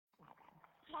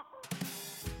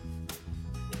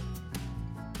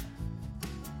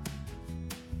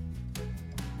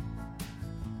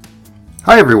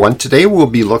Hi everyone, today we'll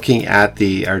be looking at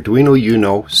the Arduino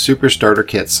Uno Super Starter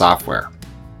Kit software.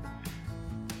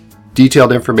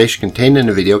 Detailed information contained in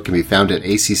the video can be found at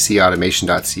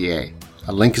accautomation.ca.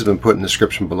 A link has been put in the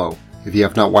description below. If you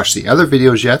have not watched the other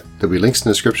videos yet, there will be links in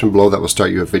the description below that will start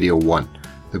you at video 1.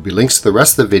 There will be links to the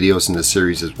rest of the videos in the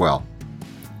series as well.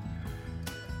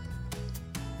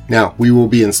 Now, we will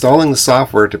be installing the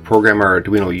software to program our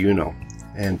Arduino Uno.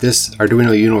 And this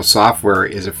Arduino Uno software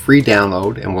is a free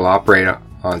download and will operate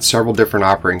on several different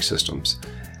operating systems.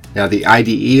 Now, the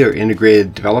IDE, or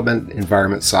Integrated Development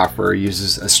Environment software,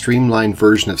 uses a streamlined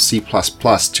version of C++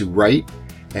 to write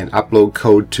and upload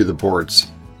code to the boards.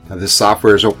 Now, this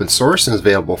software is open source and is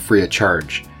available free of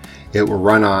charge. It will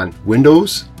run on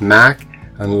Windows, Mac,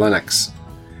 and Linux.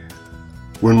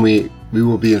 When we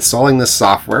will be installing this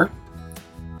software,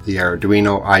 the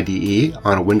Arduino IDE,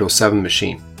 on a Windows 7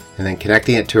 machine, and then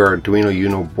connecting it to our Arduino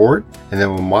Uno board, and then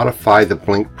we'll modify the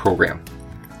Blink program.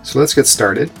 So let's get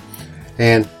started.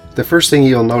 And the first thing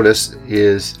you'll notice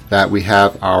is that we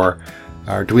have our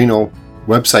Arduino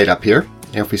website up here.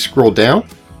 And if we scroll down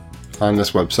on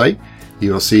this website,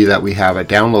 you will see that we have a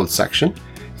download section,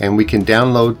 and we can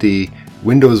download the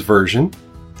Windows version.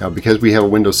 Now, because we have a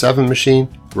Windows 7 machine,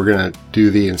 we're going to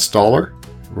do the installer.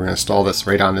 We're going to install this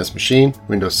right on this machine,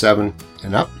 Windows 7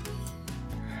 and up.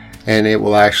 And it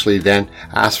will actually then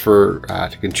ask for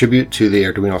to contribute to the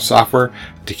Arduino software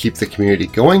to keep the community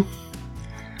going,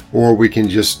 or we can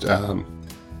just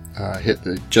hit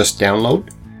the just download,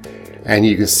 and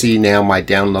you can see now my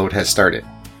download has started.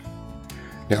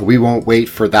 Now, we won't wait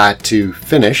for that to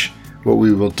finish. What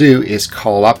we will do is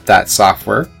call up that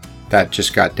software that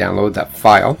just got downloaded, that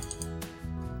file,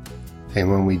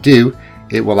 and when we do,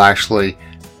 it will actually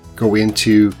go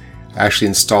into actually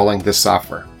installing this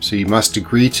software. So you must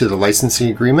agree to the licensing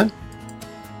agreement.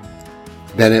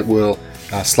 Then it will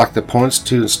select the components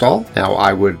to install. Now,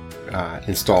 I would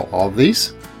install all of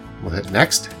these. We'll hit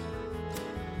next.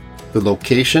 The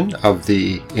location of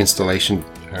the installation,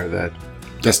 or the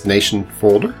destination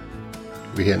folder,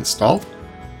 we hit install.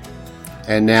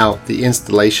 And now the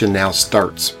installation now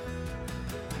starts.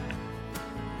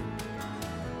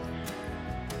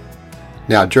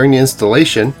 Now, during the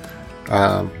installation,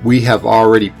 we have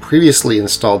already previously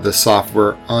installed this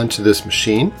software onto this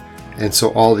machine, and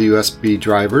so all the USB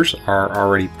drivers are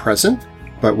already present.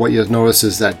 But what you'll notice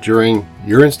is that during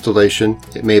your installation,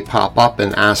 it may pop up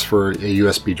and ask for a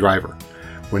USB driver.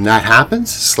 When that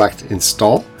happens, select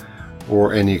install,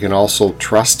 and you can also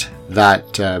trust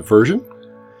that version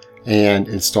and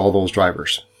install those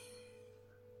drivers.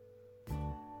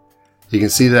 You can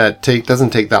see that it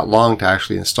doesn't take that long to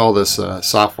actually install this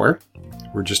software.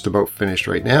 We're just about finished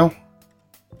right now.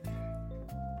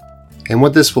 And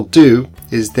what this will do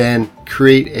is then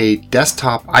create a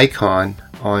desktop icon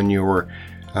on your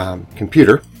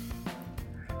computer,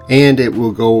 and it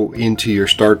will go into your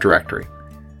start directory,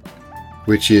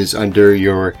 which is under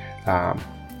your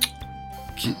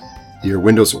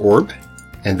Windows orb,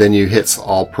 and then you hit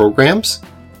all programs,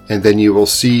 and then you will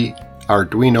see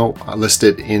Arduino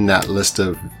listed in that list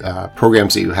of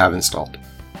programs that you have installed.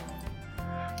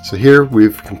 So here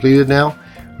we've completed now.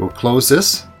 We'll close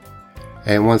this,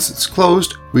 and once it's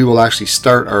closed, we will actually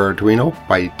start our Arduino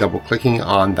by double clicking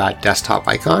on that desktop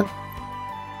icon.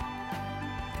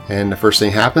 And the first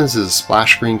thing happens is a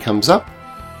splash screen comes up,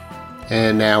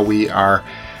 and now we are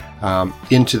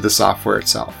into the software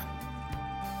itself.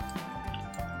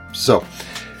 So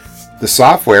the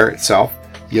software itself,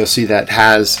 you'll see that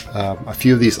has a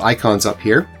few of these icons up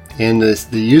here, and the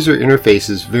user interface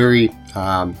is very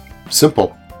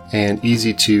simple and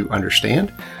easy to understand.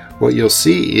 What you'll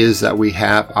see is that we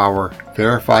have our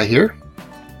verify here,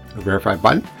 a verify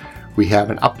button. We have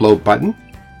an upload button.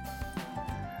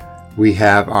 We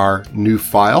have our new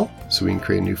file, so we can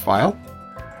create a new file.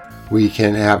 We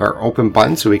can have our open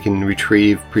button, so we can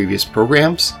retrieve previous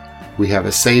programs. We have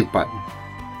a save button.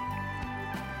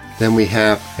 Then we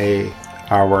have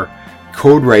our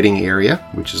code writing area,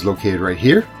 which is located right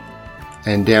here.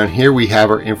 And down here we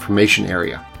have our information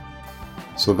area.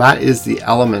 So that is the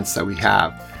elements that we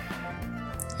have.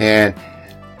 And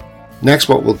next,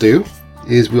 what we'll do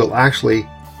is we'll actually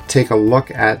take a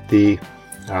look at the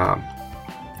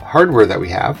hardware that we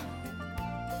have.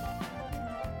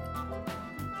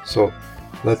 So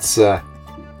let's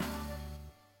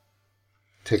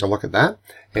take a look at that.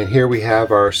 And here we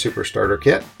have our Super Starter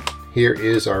Kit. Here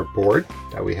is our board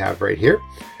that we have right here.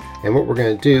 And what we're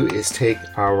going to do is take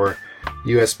our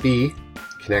USB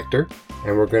connector,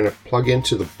 and we're going to plug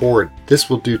into the board. This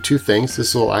will do two things.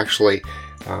 This will actually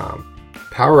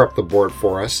power up the board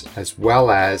for us, as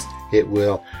well as it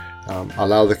will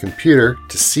allow the computer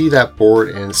to see that board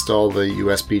and install the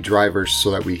USB drivers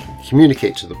so that we can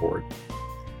communicate to the board.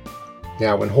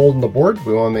 Now when holding the board,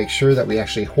 we want to make sure that we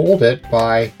actually hold it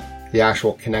by the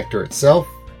actual connector itself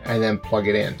and then plug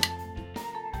it in.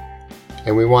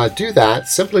 And we want to do that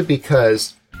simply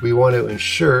because we want to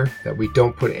ensure that we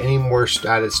don't put any more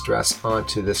added stress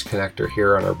onto this connector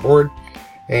here on our board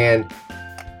and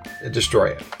destroy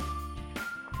it.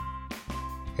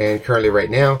 And currently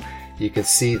right now, you can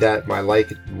see that my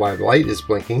light is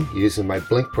blinking using my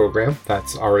blink program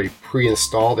that's already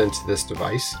pre-installed into this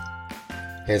device.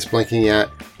 And it's blinking at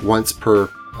once per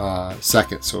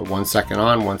second, so 1 second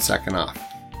on, 1 second off.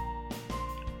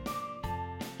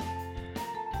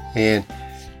 And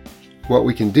what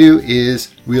we can do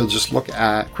is we'll just look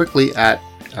quickly at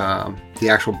the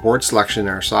actual board selection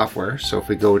in our software. So if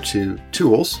we go to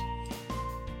Tools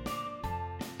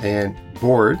and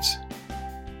Boards,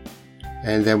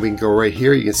 and then we can go right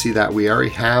here, you can see that we already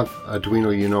have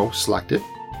Arduino Uno selected,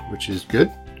 which is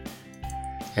good.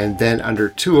 And then under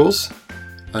Tools,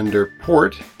 under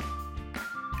Port,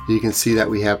 you can see that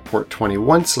we have port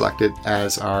 21 selected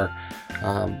as our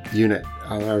unit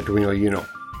on our Arduino Uno.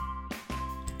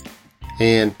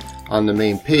 And on the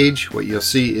main page, what you'll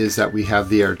see is that we have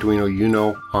the Arduino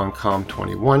Uno on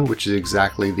COM21, which is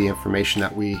exactly the information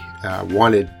that we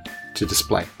wanted to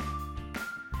display.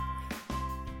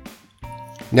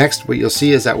 Next, what you'll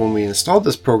see is that when we installed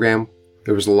this program,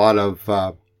 there was a lot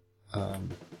of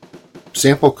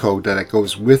sample code that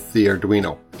goes with the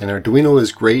Arduino. And Arduino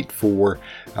is great for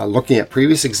looking at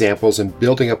previous examples and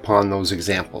building upon those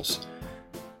examples.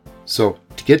 So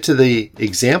to get to the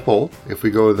example, if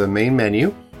we go to the main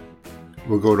menu,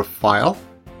 we'll go to File,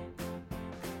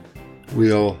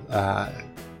 we'll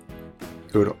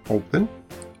go to Open,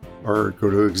 or go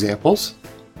to Examples,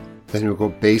 then we'll go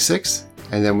Basics,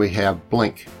 and then we have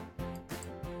Blink.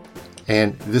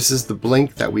 And this is the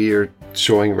blink that we are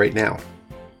showing right now.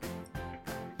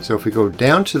 So if we go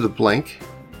down to the blink,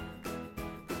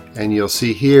 and you'll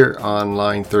see here on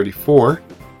line 34,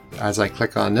 as I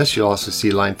click on this, you'll also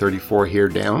see line 34 here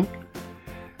down.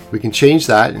 We can change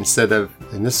that instead of,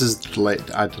 and this is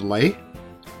a delay.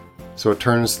 So it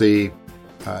turns the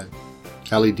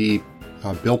LED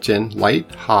built-in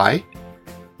light high,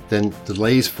 then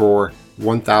delays for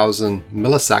 1000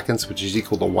 milliseconds, which is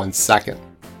equal to 1 second.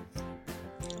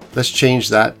 Let's change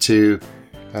that to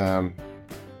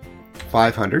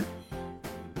 500,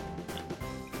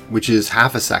 which is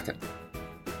half a second.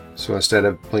 So instead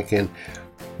of blinking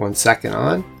 1 second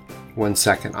on, 1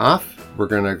 second off, we're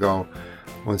going to go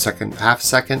 1 second, half a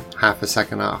second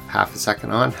off, half a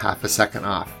second on, half a second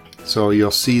off. So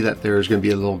you'll see that there's going to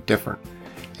be a little different.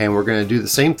 And we're going to do the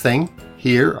same thing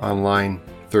here on line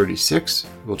 36.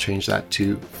 We'll change that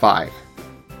to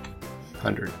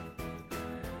 500.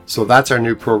 So that's our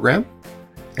new program.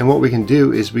 And what we can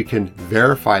do is we can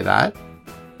verify that.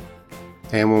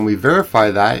 And when we verify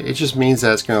that, it just means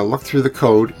that it's going to look through the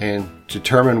code and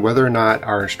determine whether or not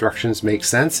our instructions make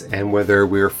sense and whether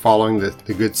we're following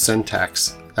the good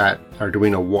syntax that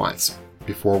Arduino wants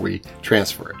before we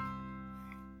transfer it.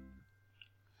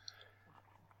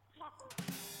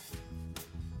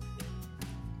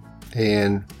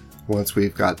 And once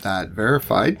we've got that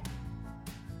verified,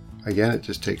 again, it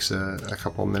just takes a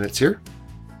couple of minutes here.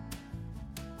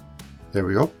 There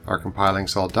we go. Our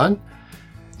compiling's all done.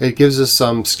 It gives us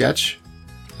some sketch.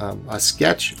 A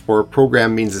sketch or a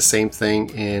program means the same thing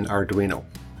in Arduino.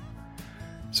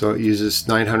 So it uses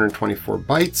 924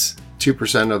 bytes,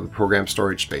 2% of the program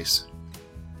storage space.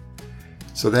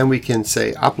 So then we can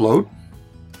say upload.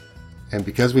 And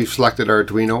because we've selected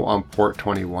Arduino on port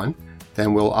 21,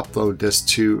 then we'll upload this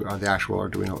to the actual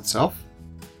Arduino itself.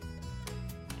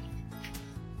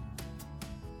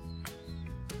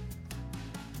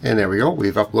 And there we go,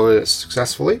 we've uploaded it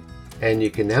successfully. And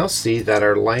you can now see that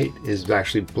our light is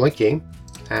actually blinking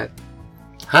at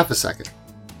half a second.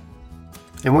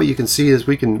 And what you can see is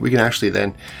we can actually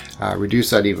then reduce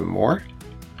that even more.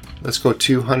 Let's go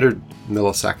 200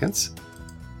 milliseconds.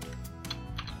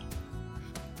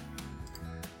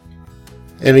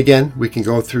 And again, we can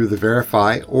go through the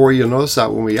verify, or you'll notice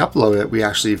that when we upload it, we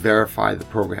actually verify the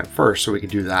program first, so we can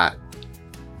do that.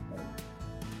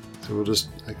 So we'll just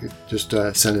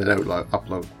send it out,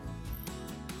 upload.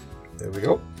 There we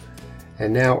go.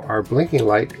 And now our blinking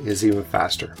light is even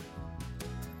faster.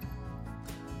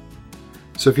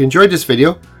 So if you enjoyed this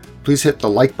video, please hit the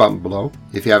like button below.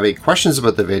 If you have any questions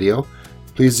about the video,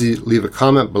 please leave a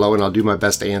comment below and I'll do my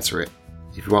best to answer it.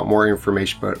 If you want more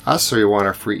information about us or you want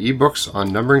our free ebooks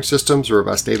on numbering systems or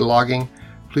robust data logging,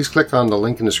 please click on the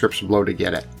link in the description below to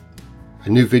get it. A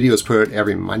new video is put out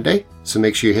every Monday, so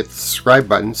make sure you hit the subscribe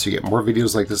button so you get more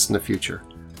videos like this in the future.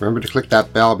 Remember to click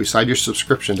that bell beside your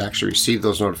subscription to actually receive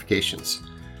those notifications.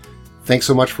 Thanks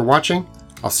so much for watching.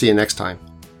 I'll see you next time.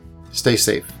 Stay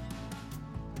safe.